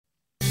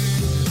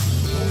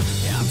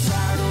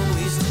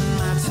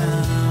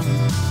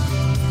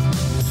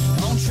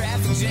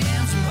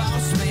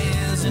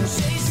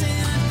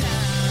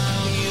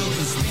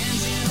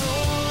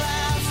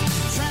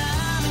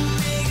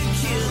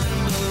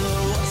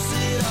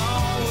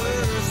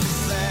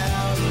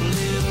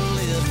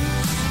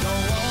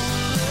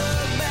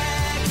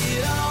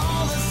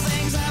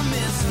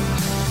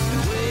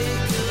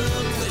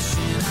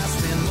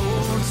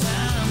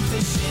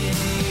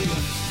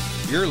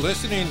You're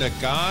listening to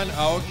Gone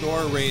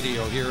Outdoor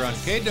Radio here on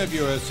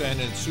KWSN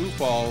in Sioux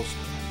Falls.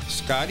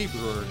 Scotty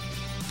Brewer,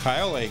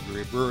 Kyle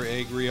Agri, Brewer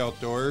Agri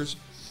Outdoors.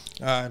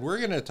 And we're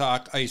going to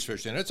talk ice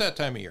fishing. It's that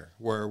time of year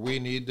where we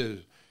need to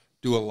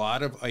do a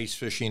lot of ice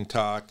fishing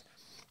talk.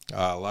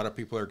 A lot of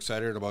people are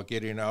excited about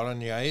getting out on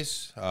the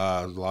ice.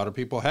 A lot of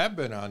people have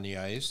been on the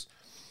ice.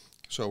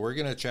 So we're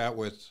going to chat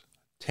with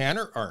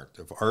Tanner Arndt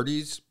of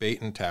Artie's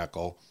Bait and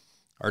Tackle.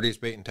 Artie's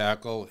Bait and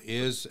Tackle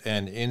is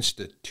an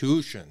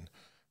institution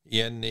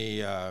in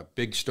the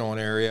Big Stone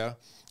area.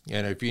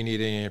 And if you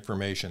need any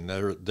information,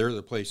 they're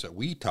the place that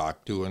we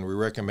talk to, and we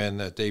recommend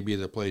that they be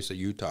the place that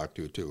you talk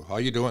to too. How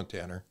you doing,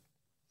 Tanner?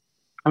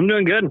 I'm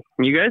doing good.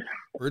 You guys?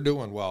 We're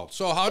doing well.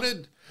 So how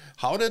did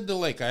the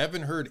lake? I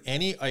haven't heard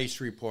any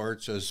ice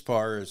reports as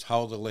far as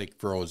how the lake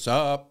froze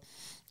up,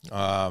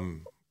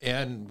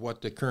 and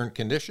what the current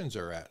conditions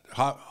are at.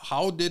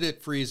 How did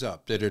it freeze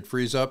up? Did it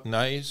freeze up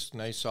nice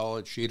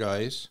solid sheet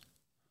ice?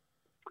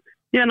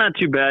 Yeah, not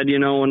too bad. You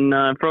know, when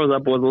it froze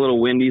up, it was a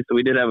little windy, so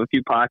we did have a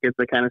few pockets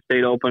that kind of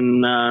stayed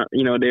open, a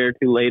day or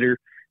two later.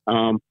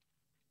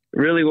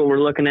 Really what we're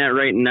looking at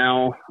right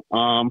now,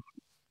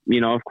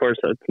 of course,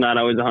 it's not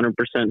always 100%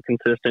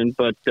 consistent,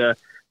 but the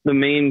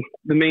main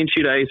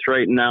sheet ice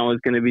right now is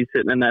going to be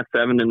sitting in that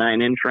 7 to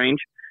 9 inch range.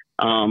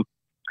 So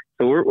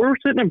we're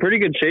sitting in pretty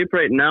good shape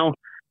right now,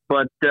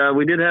 but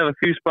we did have a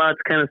few spots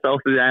kind of south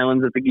of the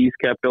islands that the geese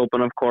kept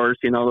open, of course.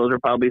 You know, those are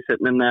probably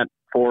sitting in that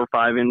 4 or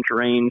 5 inch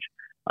range.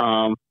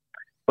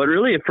 But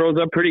really it froze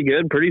up pretty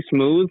good, pretty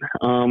smooth.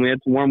 We had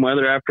some warm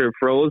weather after it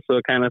froze, so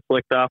it kind of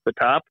slicked off the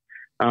top.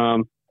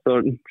 So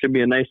it should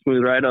be a nice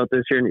smooth ride out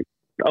there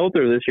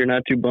this year,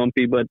 not too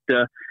bumpy, but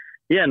we're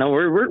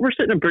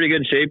sitting in pretty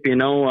good shape,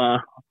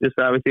 just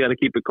obviously got to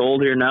keep it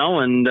cold here now,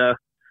 and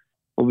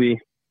we'll be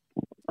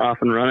off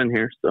and running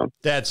here. So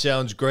that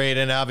sounds great.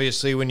 And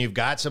obviously when you've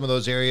got some of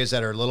those areas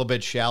that are a little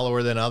bit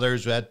shallower than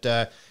others,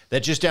 that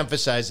just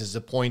emphasizes the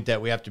point that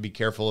we have to be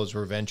careful as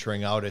we're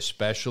venturing out,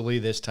 especially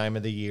this time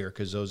of the year,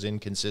 because those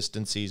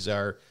inconsistencies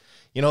are,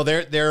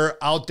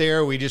 they're out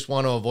there. We just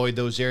want to avoid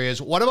those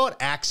areas. What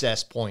about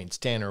access points,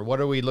 Tanner?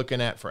 What are we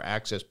looking at for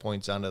access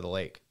points onto the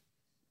lake?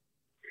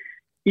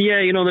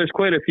 Yeah, there's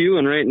quite a few,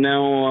 and right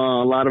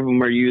now a lot of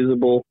them are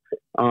usable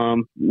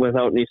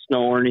without any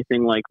snow or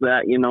anything like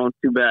that.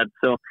 Too bad.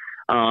 So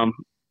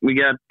we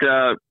got,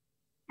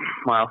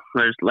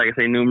 there's, like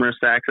I say, numerous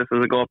accesses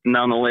that go up and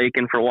down the lake,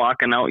 and for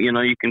walking out, you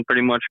can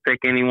pretty much pick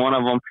any one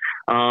of them.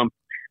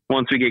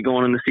 Once we get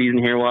going in the season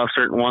here, we'll have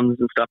certain ones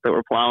and stuff that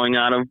we're plowing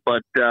out of.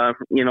 But,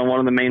 one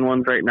of the main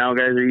ones right now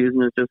guys are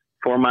using is just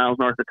 4 miles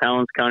north of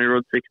Towns, County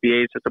Road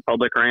 68. It's just a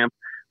public ramp.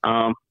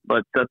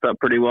 But sets up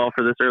pretty well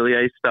for this early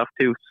ice stuff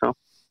too.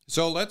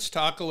 So let's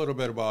talk a little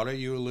bit about it.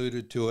 You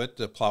alluded to it,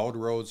 the plowed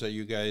roads that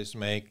you guys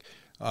make.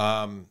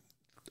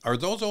 Are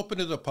those open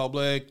to the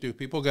public? Do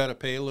people got to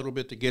pay a little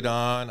bit to get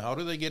on? How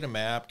do they get a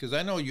map? Because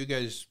I know you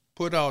guys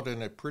put out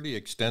in a pretty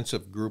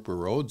extensive group of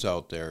roads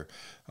out there.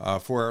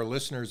 For our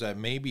listeners that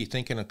may be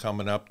thinking of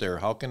coming up there,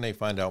 how can they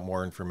find out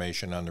more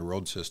information on the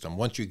road system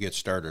once you get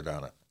started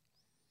on it?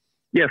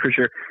 Yeah, for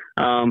sure.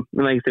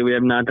 Like I said, we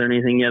have not done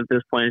anything yet at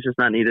this point. It's just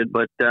not needed.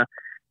 But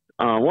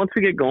once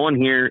we get going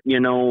here,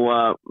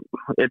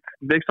 it's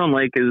Big Stone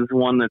Lake is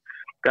one that's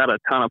got a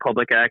ton of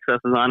public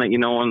accesses on it.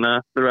 In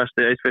the rest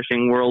of the ice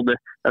fishing world,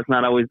 that's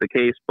not always the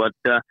case. But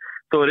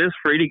so it is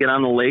free to get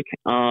on the lake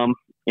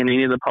in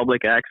any of the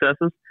public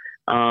accesses.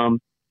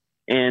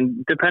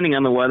 And depending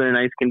on the weather and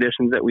ice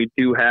conditions that we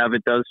do have,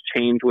 it does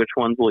change which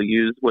ones we'll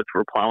use, which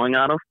we're plowing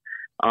out of.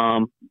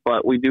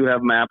 But we do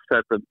have maps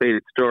at the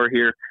bait store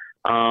here.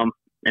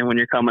 And when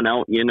you're coming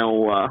out,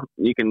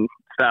 you can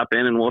stop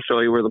in and we'll show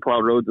you where the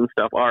plowed roads and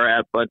stuff are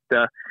at. But,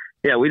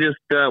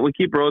 we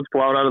keep roads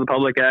plowed out of the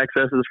public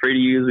access. It's free to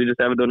use. We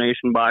just have a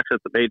donation box at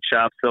the bait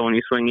shop. So when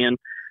you swing in,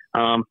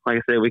 like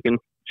I say, we can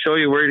show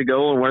you where to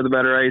go and where the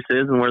better ice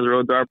is and where the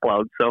roads are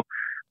plowed. So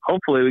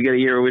hopefully we get a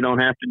year where we don't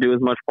have to do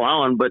as much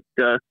plowing, but,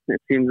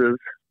 it seems as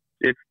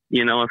if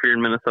you're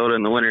in Minnesota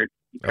in the winter,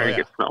 you kind of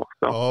get snow.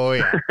 So. Oh,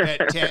 yeah.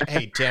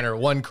 Hey, Tanner,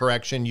 one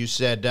correction. You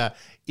said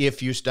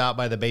if you stop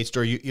by the bait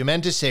store. You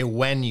meant to say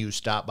when you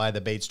stop by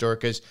the bait store,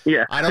 because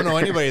I don't know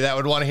anybody that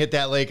would want to hit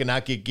that lake and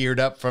not get geared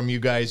up from you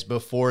guys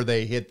before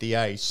they hit the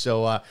ice.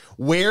 So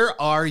where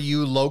are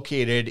you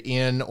located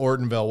in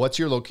Ortonville? What's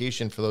your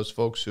location for those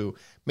folks who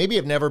maybe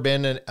have never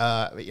been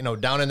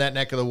down in that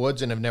neck of the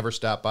woods and have never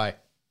stopped by?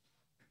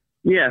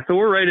 Yeah, so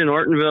we're right in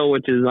Ortonville,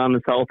 which is on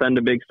the south end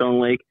of Big Stone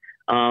Lake.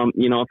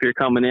 If you're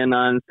coming in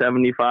on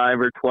 75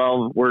 or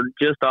 12, we're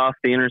just off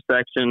the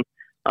intersection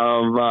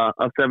of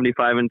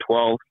 75 and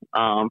 12,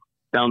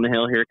 down the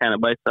hill here, kind of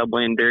by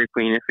Subway and Dairy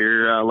Queen, if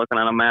you're looking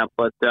on a map.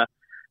 But, so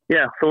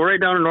we're right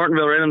down in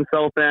Ortonville, right on the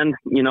south end,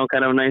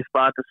 kind of a nice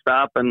spot to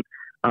stop. And,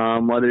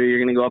 whether you're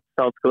going to go up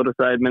the South Dakota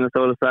side,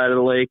 Minnesota side of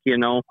the lake,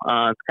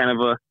 it's kind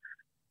of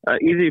a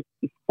easy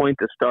point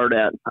to start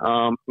at.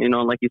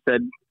 Like you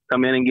said,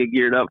 come in and get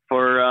geared up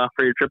for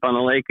your trip on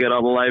the lake, get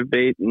all the live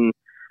bait and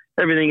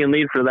everything you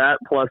need for that.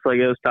 Plus, like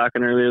I was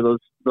talking earlier,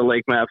 the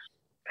lake maps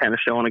kind of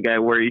showing a guy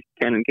where you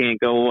can and can't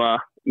go,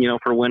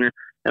 for winter.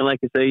 And like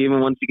I say,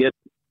 even once you get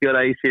good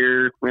ice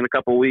here in a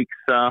couple of weeks,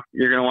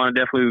 you're going to want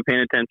to definitely be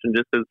paying attention,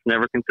 just because it's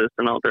never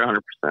consistent out there 100%.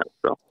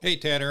 So, hey,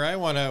 Tanner, I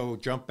want to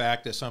jump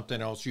back to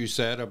something else you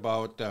said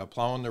about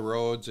plowing the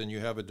roads, and you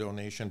have a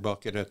donation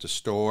bucket at the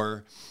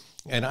store.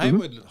 And I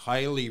would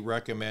highly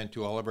recommend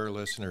to all of our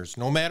listeners,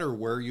 no matter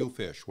where you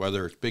fish,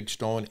 whether it's Big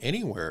Stone,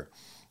 anywhere,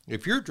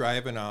 if you're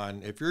driving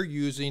on, if you're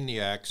using the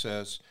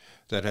access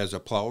that has a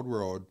plowed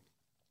road,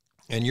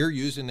 and you're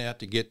using that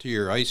to get to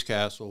your ice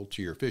castle,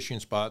 to your fishing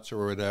spots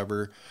or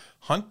whatever,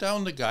 hunt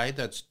down the guy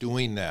that's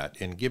doing that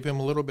and give him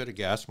a little bit of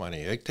gas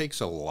money. It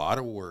takes a lot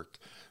of work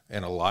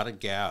and a lot of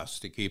gas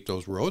to keep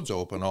those roads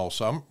open all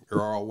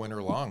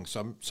winter long.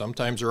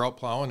 Sometimes they're out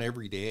plowing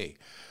every day.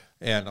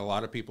 And a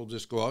lot of people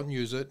just go out and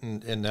use it,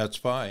 and that's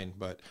fine.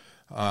 But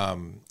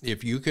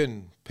if you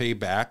can pay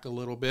back a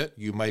little bit,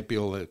 you might be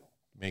able to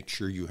make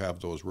sure you have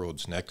those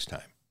roads next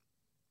time.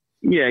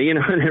 Yeah, you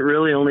know, and it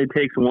really only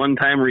takes one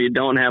time where you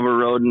don't have a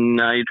road and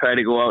you try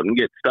to go out and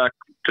get stuck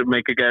to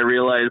make a guy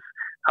realize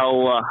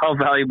how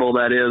valuable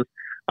that is.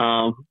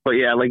 But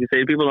yeah, like you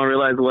say, people don't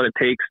realize what it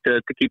takes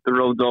to keep the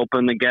roads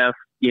open, the gas,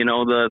 you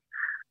know,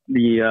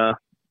 the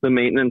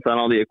maintenance on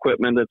all the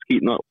equipment that's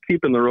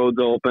keeping the roads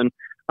open,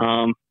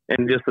 and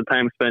just the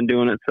time spent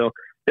doing it. So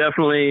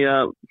definitely,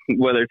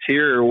 whether it's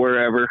here or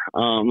wherever,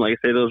 like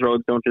I say, those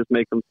roads don't just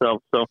make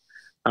themselves. So,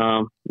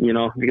 you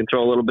know, if you can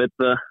throw a little bit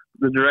the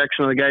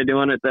direction of the guy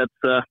doing it, that's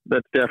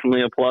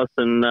definitely a plus.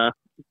 And,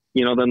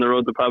 you know, then the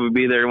roads will probably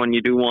be there when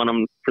you do want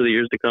them for the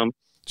years to come.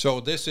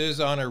 So this is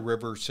on a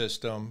river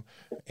system,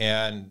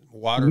 and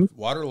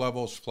water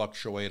levels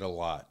fluctuate a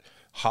lot.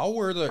 How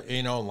were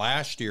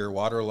last year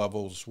water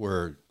levels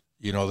were,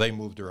 you know, they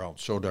moved around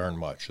so darn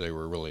much. They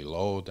were really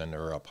low, then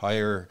they're up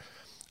higher.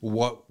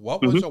 What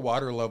was the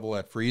water level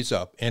at freeze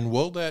up, and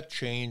will that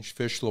change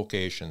fish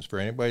locations for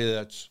anybody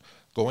that's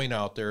going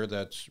out there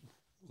that's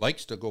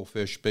likes to go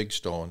fish Big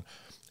Stone?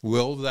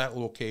 Will that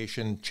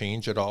location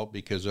change at all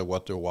because of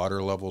what the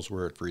water levels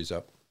were at freeze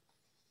up?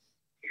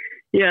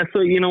 Yeah,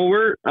 so, you know,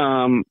 we're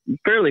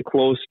fairly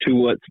close to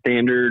what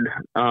standard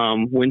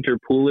winter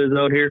pool is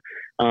out here.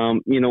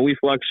 You know, we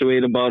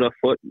fluctuate about a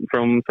foot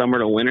from summer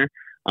to winter.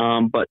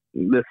 But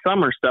the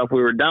summer stuff,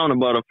 we were down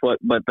about a foot,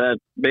 but that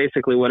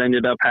basically what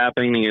ended up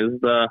happening is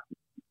the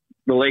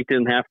lake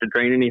didn't have to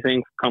drain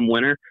anything come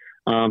winter.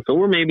 So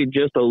we're maybe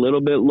just a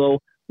little bit low.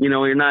 You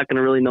know, you're not going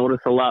to really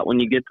notice a lot when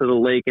you get to the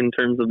lake in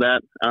terms of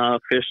that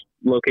fish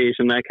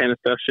location, that kind of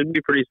stuff. Should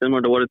be pretty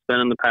similar to what it's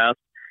been in the past.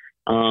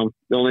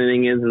 The only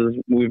thing is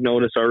we've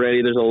noticed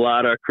already there's a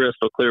lot of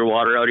crystal clear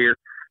water out here.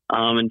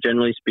 And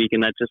generally speaking,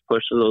 that just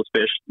pushes those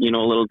fish, you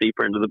know, a little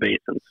deeper into the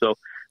basin. So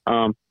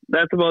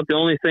that's about the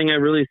only thing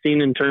I've really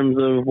seen in terms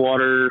of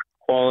water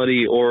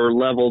quality or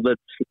level that's,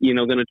 you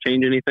know, going to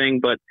change anything.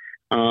 But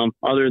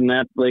other than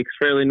that, lake's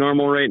fairly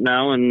normal right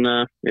now and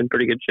in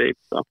pretty good shape.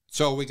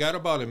 So we got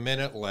about a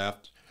minute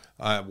left.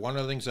 One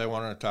of the things I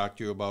wanted to talk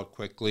to you about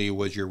quickly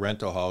was your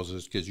rental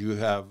houses, because you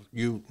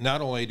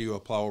not only do you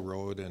plow a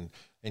road and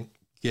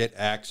get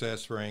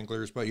access for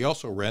anglers, but you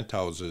also rent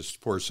houses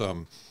for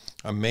some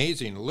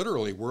amazing,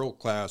 literally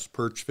world-class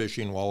perch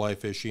fishing, walleye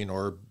fishing,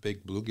 or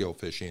big bluegill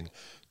fishing.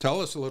 Tell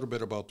us a little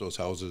bit about those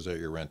houses that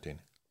you're renting.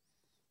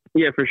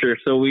 Yeah, for sure.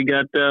 So we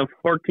got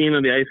 14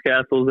 of the ice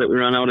castles that we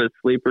run out as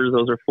sleepers.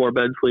 Those are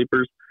 4-bed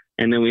sleepers.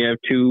 And then we have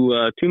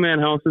two-man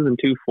houses and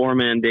 2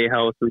 4-man day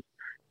houses.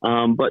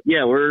 But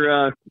yeah,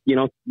 we're, you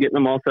know, getting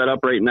them all set up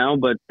right now.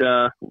 But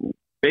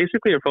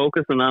basically are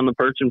focusing on the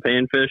perch and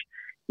panfish.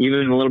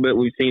 Even a little bit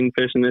we've seen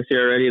fishing this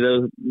year already.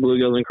 Those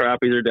bluegills and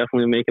crappies are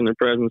definitely making their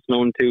presence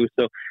known too.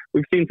 So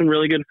we've seen some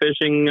really good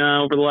fishing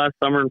over the last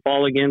summer and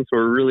fall again. So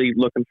we're really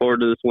looking forward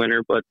to this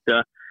winter. But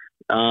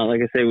like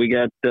I say, we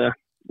got a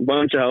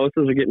bunch of houses.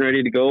 We're getting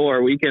ready to go.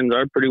 Our weekends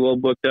are pretty well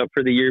booked up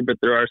for the year, but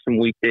there are some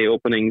weekday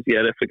openings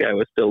yet if a guy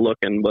was still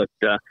looking. But,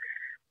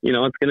 you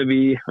know, it's going to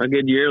be a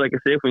good year. Like I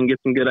say, if we can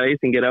get some good ice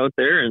and get out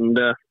there, and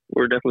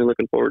we're definitely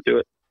looking forward to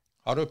it.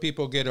 How do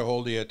people get a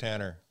hold of you,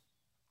 Tanner?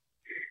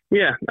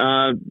 Yeah,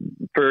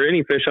 for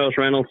any fish house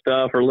rental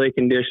stuff or lake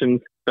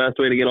conditions, best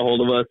way to get a hold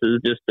of us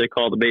is just to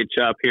call the bait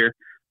shop here.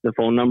 The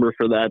phone number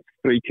for that's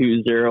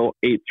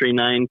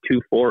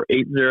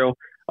 320-839-2480.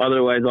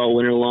 Otherwise, all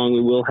winter long,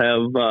 we will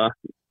have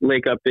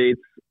lake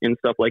updates and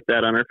stuff like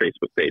that on our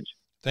Facebook page.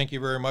 Thank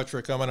you very much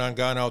for coming on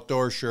Gone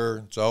Outdoors,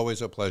 sure. It's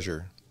always a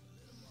pleasure.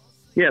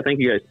 Yeah, thank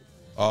you guys.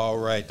 All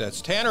right, that's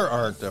Tanner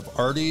Arndt of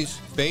Artie's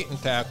Bait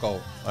and Tackle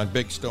on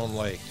Big Stone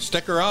Lake.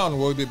 Stick around.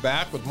 We'll be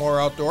back with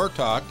more outdoor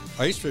talk,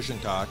 ice fishing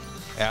talk,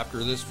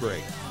 after this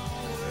break.